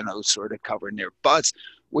government, you know, sort of covering their butts,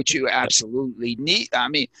 which you absolutely need. I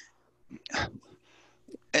mean,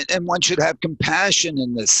 and one should have compassion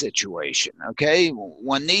in this situation. Okay,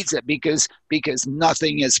 one needs it because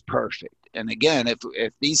nothing is perfect. And again,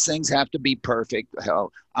 if these things have to be perfect,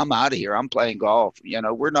 hell, I'm out of here. I'm playing golf. You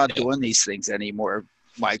know, we're not doing these things anymore,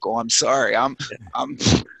 Michael. I'm sorry. I'm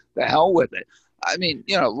the hell with it. I mean,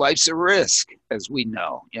 you know, life's a risk, as we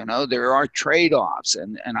know. You know, there are trade-offs,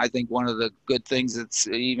 and I think one of the good things that's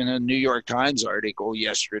even a New York Times article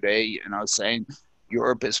yesterday, you know, saying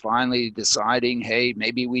Europe is finally deciding, hey,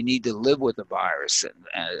 maybe we need to live with the virus,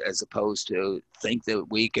 as opposed to think that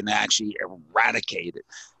we can actually eradicate it.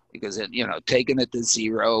 Because, you know, taking it to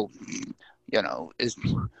zero, you know, is,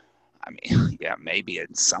 I mean, yeah, maybe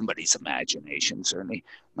in somebody's imagination, certainly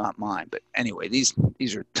not mine. But anyway, these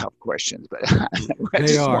are tough questions. But I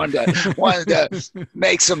just wanted to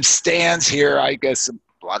make some stands here. I guess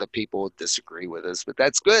a lot of people disagree with us, but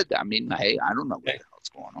that's good. I mean, hey, I don't know what the hell's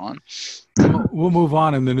going on. We'll move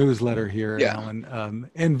on in the newsletter here, Alan.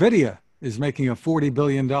 NVIDIA is making a $40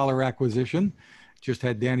 billion acquisition. Just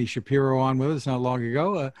had Danny Shapiro on with us not long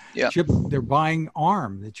ago. They're buying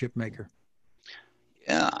ARM, the chip maker.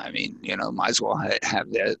 Yeah, I mean, you know, might as well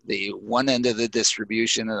have the one end of the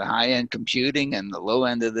distribution of the high-end computing and the low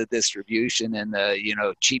end of the distribution and the, you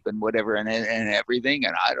know, cheap and whatever and everything.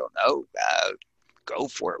 And I don't know, go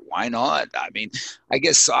for it. Why not? I mean, I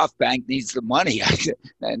guess SoftBank needs the money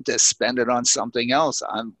and to spend it on something else.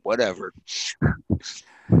 Whatever.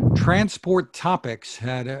 Transport Topics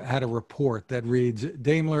had a report that reads,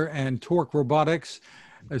 Daimler and Torque Robotics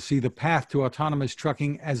see the path to autonomous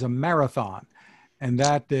trucking as a marathon. And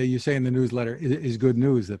that, you say in the newsletter, is good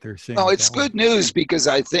news that they're seeing. No, it's good news because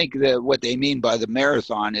I think that what they mean by the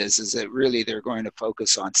marathon is that really they're going to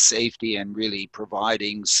focus on safety and really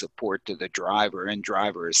providing support to the driver and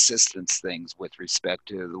driver assistance things with respect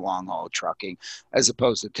to the long haul trucking, as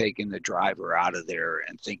opposed to taking the driver out of there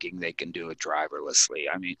and thinking they can do it driverlessly.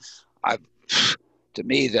 I mean, to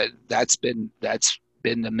me that's been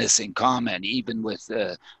the missing comment, even with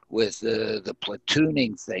the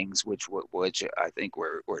platooning things, which I think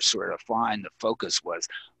were sort of fine. The focus was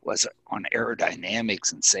on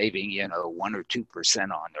aerodynamics and saving, you know, 1 or 2%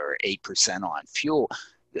 on or 8% on fuel.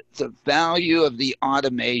 The value of the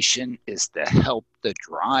automation is to help the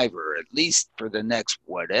driver, at least for the next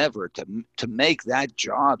whatever, to make that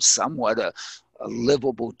job somewhat a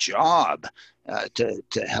livable job.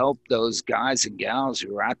 To help those guys and gals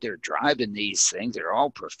who are out there driving these things. They're all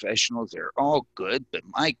professionals. They're all good. But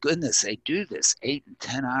my goodness, they do this 8 and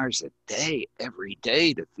 10 hours a day, every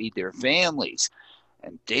day to feed their families.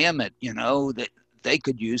 And damn it, you know, that they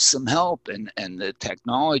could use some help. And the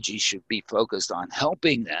technology should be focused on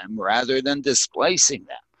helping them rather than displacing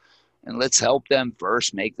them. And let's help them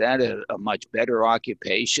first, make that a much better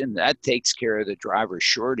occupation. That takes care of the driver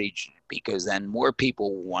shortage, because then more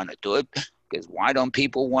people will want to do it. Because why don't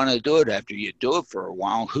people want to do it after you do it for a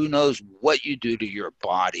while? Who knows what you do to your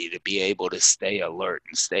body to be able to stay alert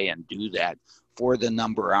and stay and do that for the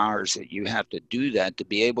number of hours that you have to do that to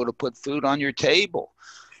be able to put food on your table.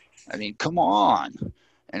 I mean, come on.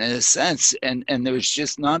 And in a sense, and there's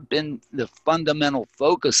just not been the fundamental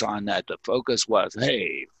focus on that. The focus was,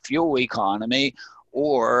 hey, fuel economy,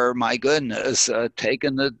 or my goodness,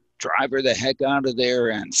 taking the driver the heck out of there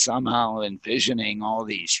and somehow envisioning all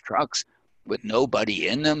these trucks with nobody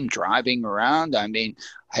in them driving around. I mean,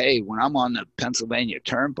 hey, when I'm on the Pennsylvania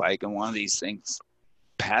Turnpike and one of these things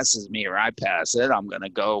passes me or I pass it, I'm going to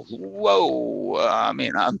go, whoa. I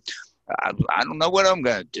mean, I don't know what I'm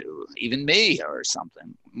going to do, even me or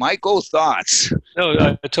something. Michael, thoughts?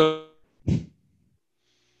 No, I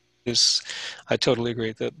totally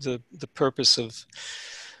agree. The purpose of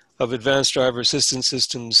advanced driver assistance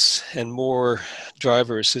systems and more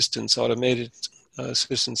driver assistance, automated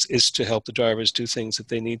assistance, is to help the drivers do things that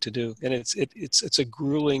they need to do. And it's a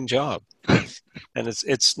grueling job, and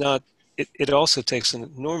it's not. It also takes an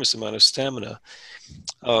enormous amount of stamina.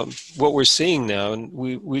 What we're seeing now, and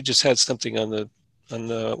we just had something on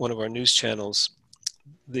one of our news channels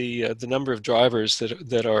the number of drivers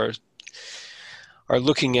that are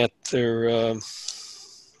looking at their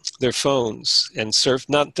phones and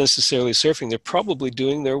not necessarily surfing. They're probably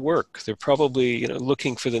doing their work. They're probably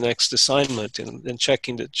looking for the next assignment and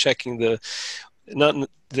checking the not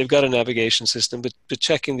they've got a navigation system, but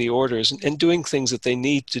checking the orders and doing things that they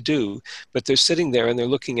need to do. But they're sitting there and they're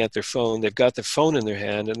looking at their phone. They've got their phone in their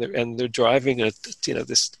hand and they're driving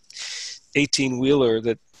this 18-wheeler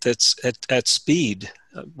that's at speed,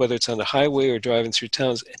 whether it's on the highway or driving through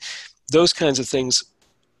towns. Those kinds of things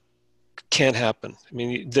can't happen. I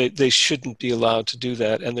mean, they shouldn't be allowed to do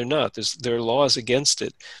that, and they're not. There are laws against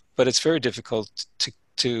it, but it's very difficult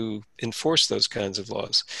to enforce those kinds of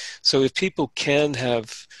laws. So if people can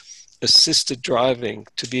have assisted driving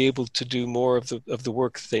to be able to do more of the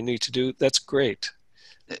work that they need to do, that's great.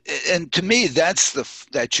 And to me,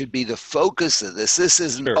 that should be the focus of this. This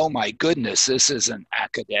isn't, Sure. Oh my goodness, this isn't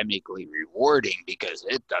academically rewarding because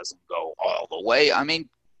it doesn't go all the way. I mean,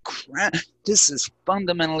 crap, this is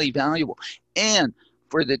fundamentally valuable. And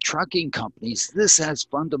for the trucking companies, this has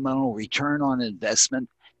fundamental return on investment,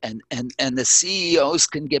 and the CEOs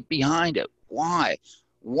can get behind it. Why?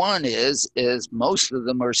 One is most of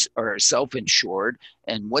them are self-insured,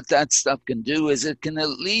 and what that stuff can do is it can at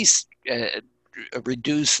least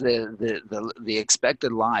reduce the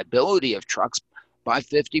expected liability of trucks by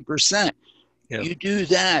 50%. Yeah. You do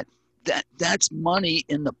that's money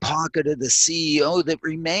in the pocket of the CEO that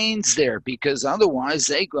remains there, because otherwise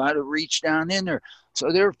they got to reach down in there.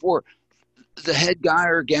 So therefore, the head guy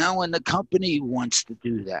or gal in the company wants to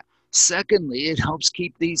do that. Secondly, it helps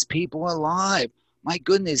keep these people alive. My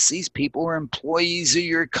goodness, these people are employees of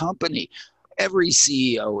your company. Every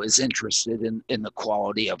CEO is interested in the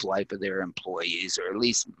quality of life of their employees, or at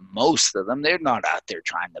least most of them. They're not out there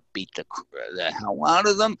trying to beat the hell out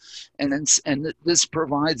of them, and this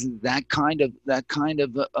provides that kind of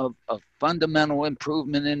fundamental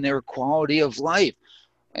improvement in their quality of life.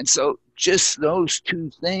 And so, just those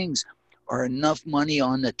two things are enough money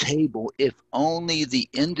on the table if only the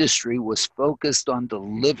industry was focused on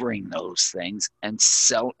delivering those things and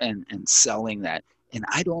selling that. And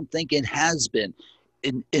I don't think it has been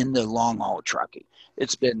in the long haul trucking.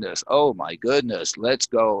 It's been this, oh my goodness, let's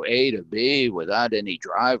go A to B without any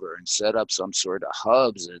driver and set up some sort of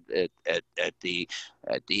hubs at the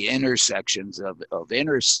intersections of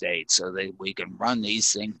interstates so that we can run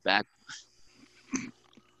these things back.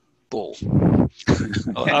 Bull.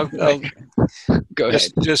 I'll Go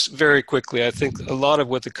ahead. Just very quickly, I think a lot of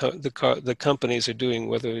what the companies are doing,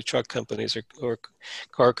 whether they're truck companies or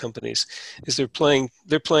car companies, is they're playing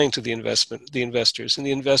to the investors, and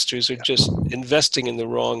the investors are just investing in the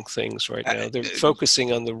wrong things right now. They're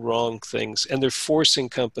focusing on the wrong things, and they're forcing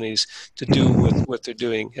companies to do what they're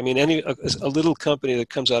doing. I mean, a little company that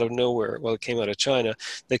comes out of nowhere, well, it came out of China,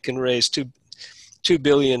 that can raise $2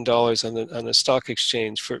 billion on the stock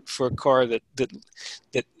exchange for a car that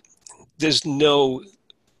there's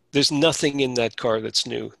nothing in that car that's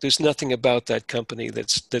new. There's nothing about that company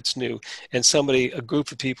that's new. And a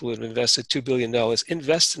group of people have invested $2 billion,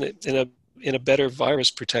 invest in it in a better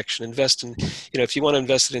virus protection. Invest in, if you want to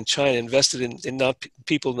invest it in China, invest it in not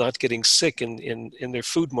people not getting sick in their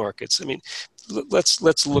food markets. I mean,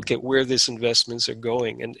 let's look at where these investments are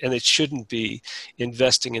going, and it shouldn't be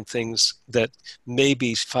investing in things that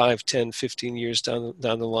maybe 5, 10, 15 years down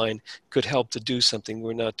the line could help to do something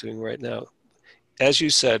we're not doing right now. As you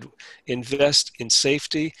said, invest in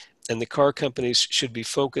safety, and the car companies should be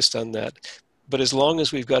focused on that. But as long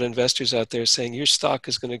as we've got investors out there saying your stock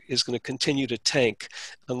is going to continue to tank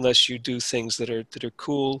unless you do things that are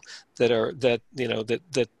cool, that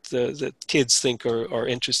kids think are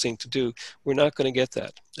interesting to do, we're not going to get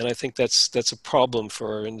that. And I think that's a problem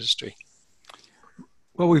for our industry.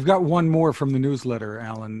 Well, we've got one more from the newsletter,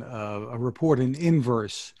 Alan, a report in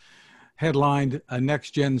Inverse headlined, "A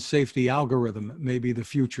Next-Gen Safety Algorithm May Be the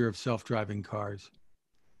Future of Self-Driving Cars."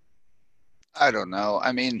 I don't know.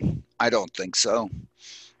 I mean, I don't think so.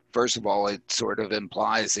 First of all, it sort of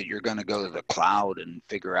implies that you're going to go to the cloud and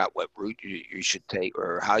figure out what route you should take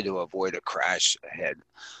or how to avoid a crash ahead.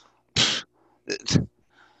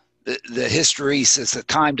 The history says the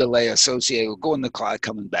time delay associated with going to the cloud,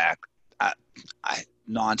 coming back,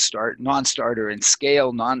 non-starter in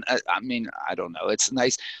scale. I mean, I don't know. It's a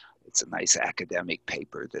nice academic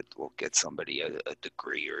paper that will get somebody a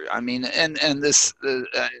degree, or I mean, and this.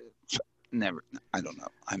 Never. I don't know.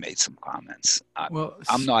 I made some comments.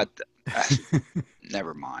 I'm not.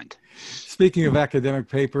 Never mind. Speaking of academic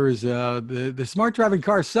papers, the Smart Driving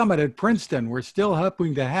Car Summit at Princeton, we're still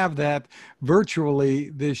hoping to have that virtually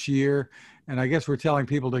this year. And I guess we're telling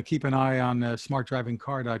people to keep an eye on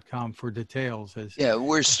smartdrivingcar.com for details. Yeah,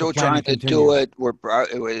 we're as the still planning trying to do it. We'll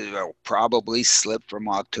probably slip from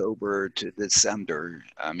October to December.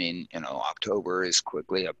 I mean, October is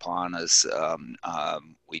quickly upon us. I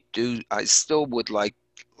still would like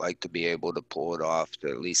to be able to pull it off, to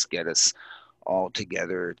at least get us all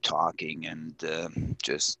together talking and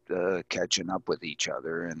just catching up with each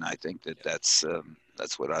other. And I think that's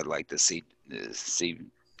what I'd like to see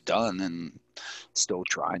done, and still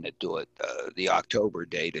trying to do it. The October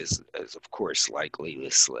date is of course likely to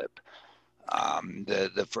slip.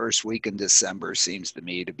 The first week in December seems to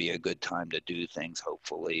me to be a good time to do things.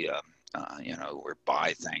 Hopefully, we're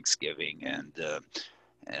by Thanksgiving and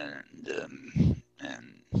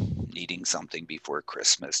needing something before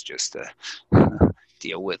Christmas just to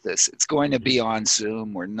deal with this. It's going to be on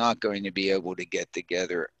Zoom. We're not going to be able to get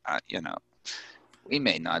together. We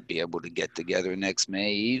may not be able to get together next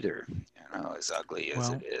May either. As ugly as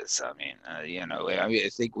it is. I mean, I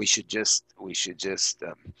think we should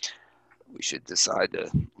decide to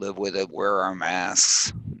live with it, wear our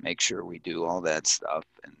masks, make sure we do all that stuff,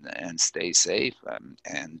 and stay safe.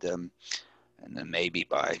 And then maybe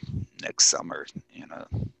by next summer,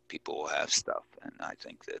 people will have stuff. And I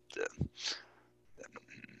think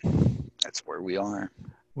that's where we are.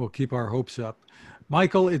 We'll keep our hopes up.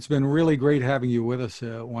 Michael, it's been really great having you with us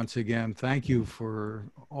once again. Thank you for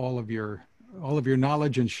all of your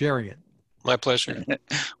knowledge and sharing it. My pleasure.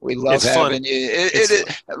 We love having you.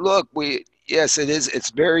 Look, yes, it is.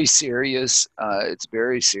 It's very serious. It's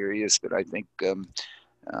very serious, but I think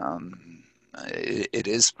it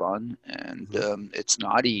is fun, and it's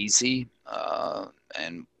not easy.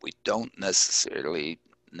 And we don't necessarily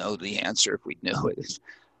know the answer. If we knew it,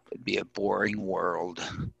 it'd be a boring world.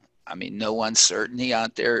 I mean, no uncertainty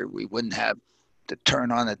out there. We wouldn't have to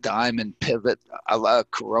turn on a dime and pivot a la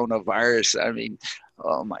coronavirus. I mean,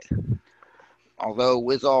 oh my. Although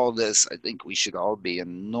with all this, I think we should all be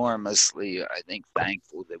enormously,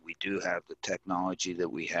 thankful that we do have the technology that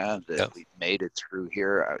we have, that we've made it through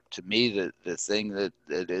here. To me, the thing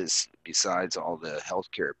that is, besides all the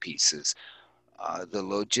healthcare pieces, the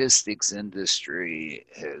logistics industry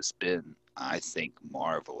has been, I think,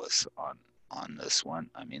 marvelous on this one.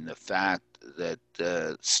 I mean, the fact that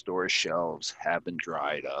the store shelves haven't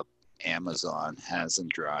dried up, Amazon hasn't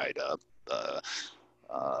dried up,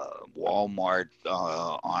 Walmart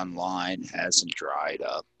online hasn't dried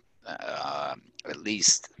up. At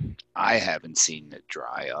least I haven't seen it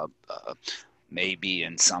dry up. Maybe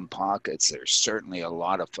in some pockets, there's certainly a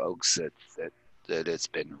lot of folks that it's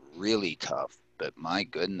been really tough. But my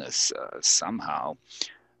goodness, somehow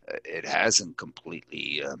it hasn't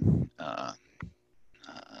completely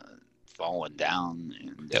fallen down.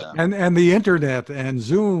 And the internet and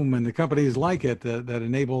Zoom and the companies like it that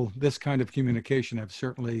enable this kind of communication have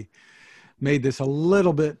certainly made this a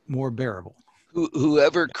little bit more bearable.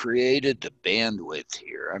 Whoever created the bandwidth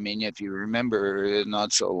here, I mean, if you remember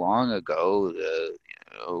not so long ago,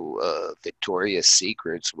 Victoria's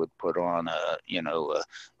Secrets would put on a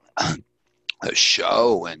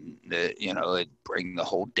show, and it'd bring the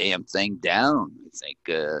whole damn thing down. I think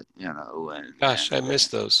Gosh, I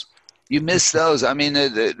missed those. You missed those. I mean,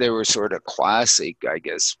 they were sort of classic, I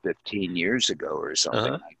guess, 15 years ago or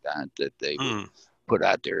something like that they would put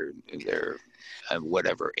out their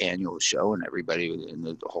whatever annual show, and everybody, and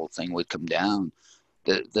the whole thing would come down.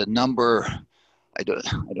 The number, I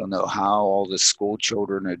don't know how all the school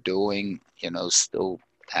children are doing. Still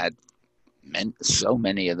had so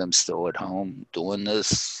many of them still at home doing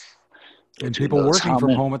this. And people working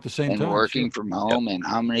from home at the same time. And working from home, and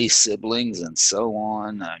how many siblings and so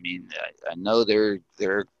on. I mean, I know there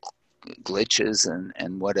are glitches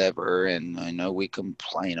and whatever, and I know we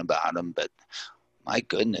complain about them, but my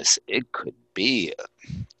goodness, it could be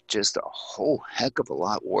just a whole heck of a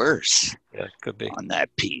lot worse. Yeah, it could be on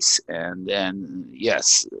that piece. And then,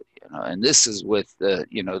 yes, and this is with the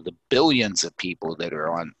billions of people that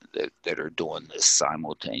are doing this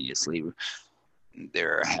simultaneously.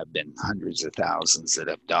 There have been hundreds of thousands that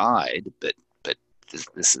have died, but this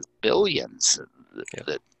is billions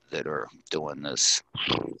that are doing this.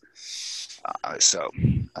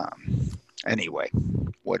 Anyway,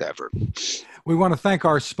 whatever. We want to thank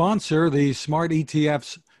our sponsor, the Smart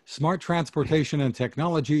ETF's Smart Transportation and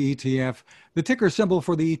Technology ETF. The ticker symbol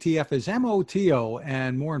for the ETF is MOTO,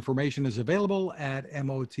 and more information is available at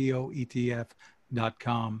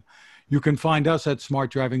motoetf.com. You can find us at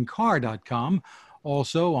smartdrivingcar.com,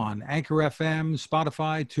 also on Anchor FM,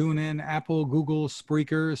 Spotify, TuneIn, Apple, Google,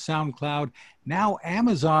 Spreaker, SoundCloud, now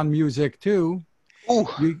Amazon Music too.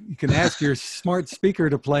 You can ask your smart speaker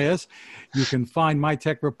to play us. You can find My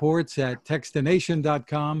Tech Reports at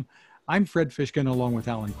Techstination.com. I'm Fred Fishkin along with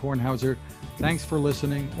Alan Kornhauser. Thanks for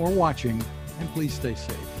listening or watching, and please stay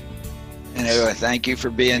safe. And thank you for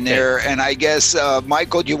being there. And I guess,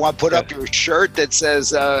 Michael, do you want to put up your shirt that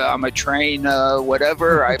says, I'm a train,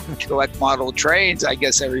 whatever? I collect model trains. I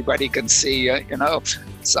guess everybody can see,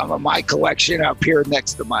 some of my collection up here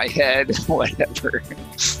next to my head, whatever.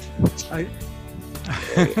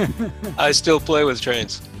 I still play with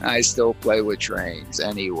trains. I still play with trains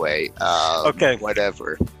anyway. Okay.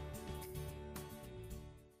 Whatever.